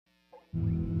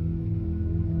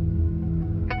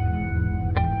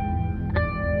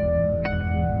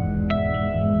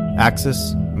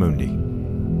Axis Mundi.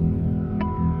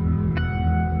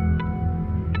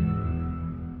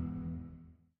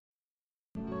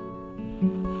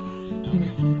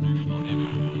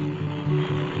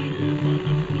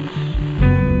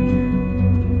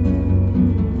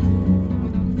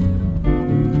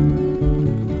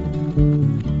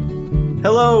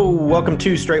 Hello, welcome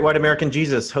to Straight White American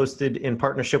Jesus, hosted in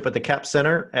partnership with the CAP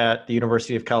Center at the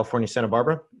University of California, Santa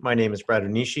Barbara. My name is Brad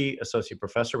Onishi, Associate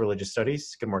Professor, Religious Studies,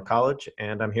 Skidmore College,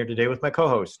 and I'm here today with my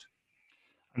co-host.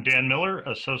 I'm Dan Miller,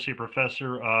 Associate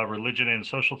Professor, Religion and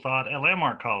Social Thought at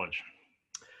Landmark College.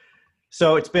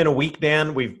 So it's been a week,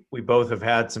 Dan. We both have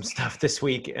had some stuff this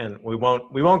week, and we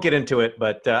won't get into it.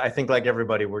 But I think, like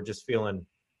everybody, we're just feeling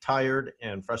tired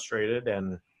and frustrated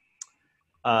and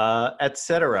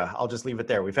etc. I'll just leave it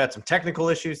there. We've had some technical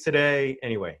issues today.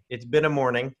 Anyway, it's been a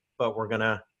morning, but we're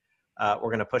gonna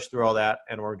push through all that,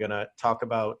 and we're gonna talk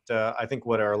about I think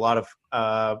what are a lot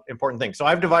of important things. So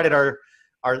I've divided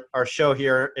our show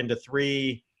here into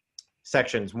three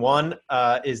sections. One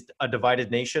is a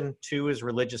divided nation. Two is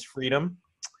religious freedom.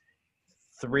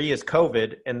 Three is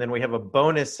COVID, and then we have a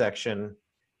bonus section,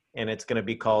 and it's going to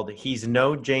be called "He's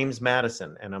No James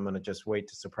Madison," and I'm going to just wait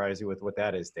to surprise you with what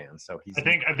that is, Dan. So I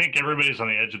think everybody's on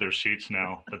the edge of their seats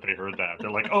now that they heard that.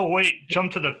 They're like, "Oh wait,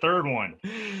 jump to the third one."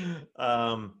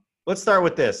 Let's start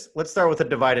with this. Let's start with a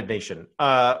divided nation.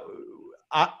 I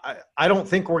don't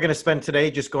think we're going to spend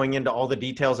today just going into all the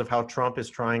details of how Trump is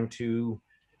trying to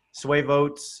sway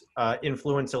votes,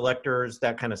 influence electors,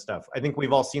 that kind of stuff. I think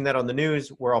we've all seen that on the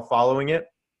news. We're all following it.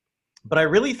 But I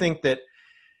really think that,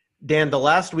 Dan, the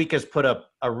last week has put up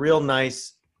a real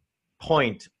nice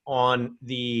point on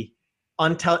the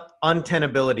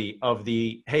untenability of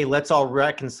the, hey, let's all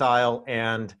reconcile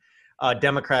and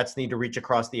Democrats need to reach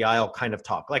across the aisle kind of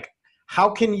talk. Like, how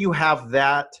can you have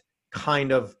that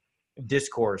kind of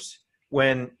discourse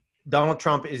when Donald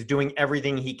Trump is doing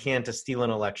everything he can to steal an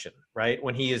election, right?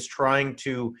 When he is trying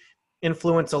to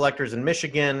influence electors in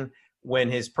Michigan, when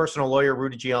his personal lawyer,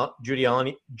 Rudy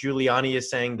Giuliani, is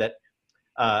saying that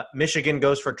Michigan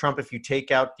goes for Trump if you take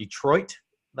out Detroit,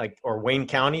 or Wayne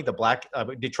County,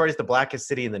 Detroit is the blackest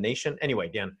city in the nation. Anyway,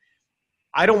 Dan,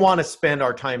 I don't want to spend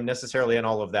our time necessarily on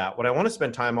all of that. What I want to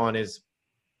spend time on is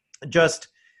just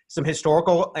some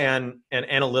historical and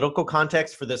analytical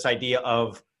context for this idea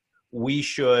of we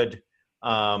should,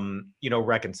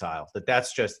 reconcile.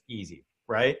 That's just easy,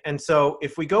 right? And so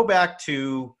if we go back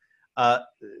to,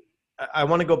 I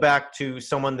want to go back to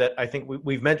someone that I think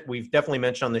we've definitely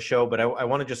mentioned on the show, but I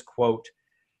want to just quote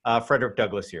Frederick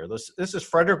Douglass here. This is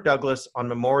Frederick Douglass on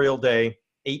Memorial Day,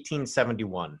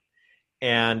 1871,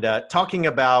 and talking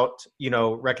about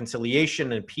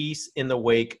reconciliation and peace in the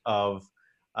wake of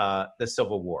the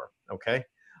Civil War. Okay,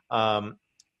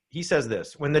 he says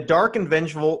this: "When the dark and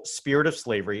vengeful spirit of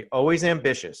slavery, always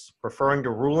ambitious, preferring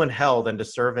to rule in hell than to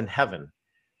serve in heaven,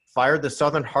 fired the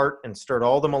Southern heart and stirred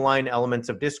all the malign elements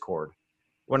of discord,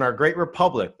 when our great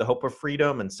republic, the hope of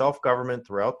freedom and self-government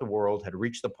throughout the world, had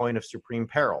reached the point of supreme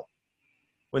peril,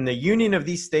 when the union of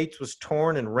these states was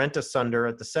torn and rent asunder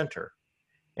at the center,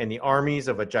 and the armies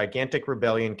of a gigantic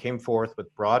rebellion came forth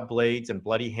with broad blades and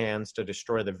bloody hands to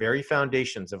destroy the very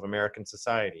foundations of American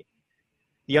society.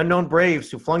 The unknown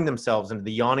braves who flung themselves into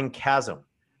the yawning chasm,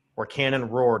 where cannon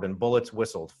roared and bullets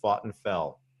whistled, fought and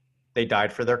fell. They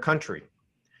died for their country.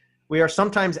 We are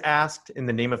sometimes asked, in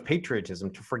the name of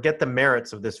patriotism, to forget the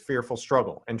merits of this fearful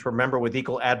struggle and to remember with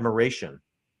equal admiration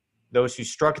those who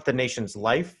struck at the nation's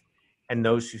life and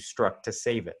those who struck to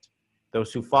save it,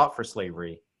 those who fought for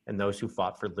slavery and those who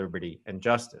fought for liberty and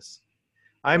justice.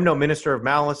 I am no minister of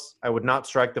malice. I would not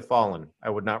strike the fallen. I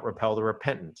would not repel the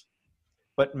repentant.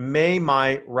 But may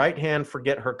my right hand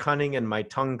forget her cunning and my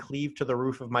tongue cleave to the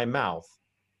roof of my mouth,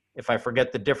 if I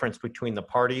forget the difference between the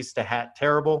parties to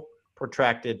terrible,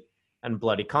 protracted, and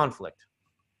bloody conflict.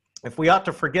 If we ought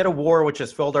to forget a war which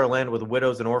has filled our land with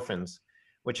widows and orphans,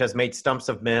 which has made stumps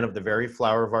of men of the very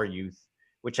flower of our youth,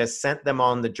 which has sent them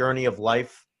on the journey of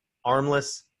life,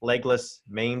 armless, legless,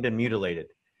 maimed, and mutilated,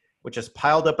 which has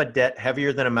piled up a debt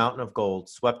heavier than a mountain of gold,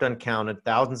 swept uncounted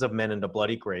thousands of men into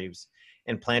bloody graves,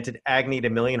 and planted agony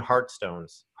to million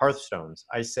hearthstones,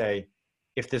 I say,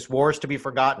 if this war is to be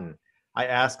forgotten, I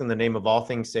ask in the name of all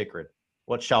things sacred,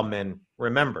 what shall men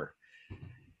remember?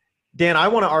 Dan, I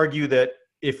want to argue that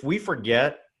if we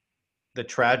forget the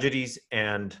tragedies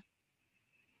and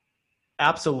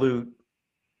absolute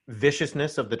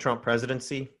viciousness of the Trump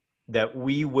presidency, that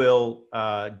we will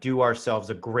do ourselves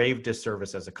a grave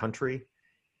disservice as a country,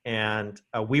 and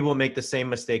we will make the same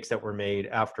mistakes that were made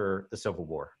after the Civil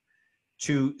War.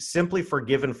 To simply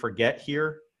forgive and forget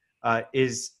here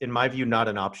is, in my view, not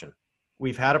an option.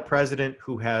 We've had a president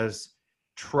who has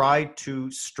tried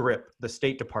to strip the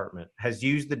State Department, has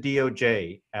used the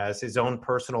DOJ as his own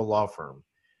personal law firm,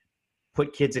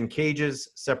 put kids in cages,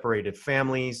 separated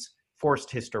families, forced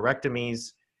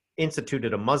hysterectomies,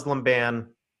 instituted a Muslim ban,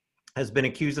 has been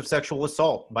accused of sexual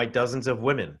assault by dozens of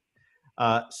women,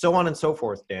 so on and so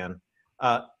forth, Dan.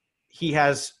 He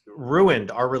has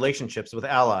ruined our relationships with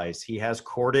allies. He has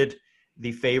courted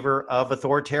the favor of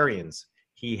authoritarians.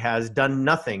 He has done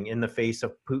nothing in the face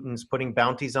of Putin's putting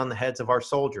bounties on the heads of our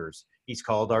soldiers. He's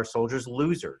called our soldiers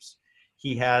losers.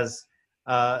 He has,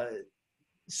 I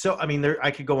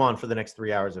could go on for the next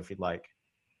 3 hours if you'd like.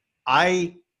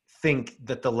 I think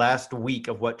that the last week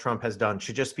of what Trump has done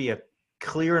should just be a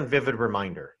clear and vivid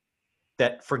reminder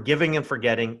that forgiving and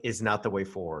forgetting is not the way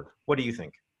forward. What do you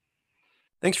think?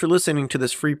 Thanks for listening to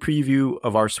this free preview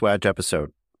of our Swag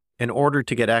episode. In order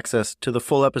to get access to the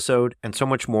full episode and so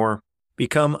much more,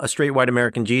 become a Straight White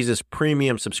American Jesus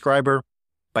premium subscriber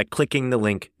by clicking the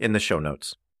link in the show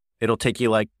notes. It'll take you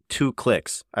like 2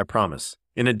 clicks, I promise.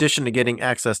 In addition to getting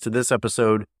access to this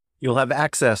episode, you'll have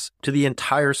access to the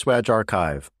entire Swag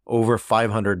archive, over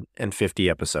 550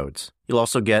 episodes. You'll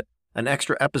also get an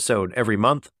extra episode every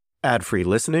month, ad-free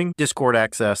listening, Discord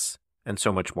access, and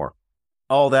so much more.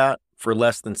 All that for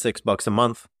less than $6 a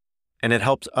month, and it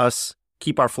helps us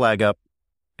keep our flag up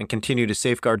and continue to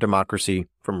safeguard democracy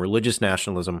from religious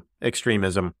nationalism,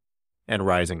 extremism, and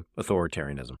rising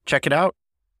authoritarianism. Check it out.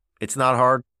 It's not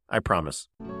hard, I promise.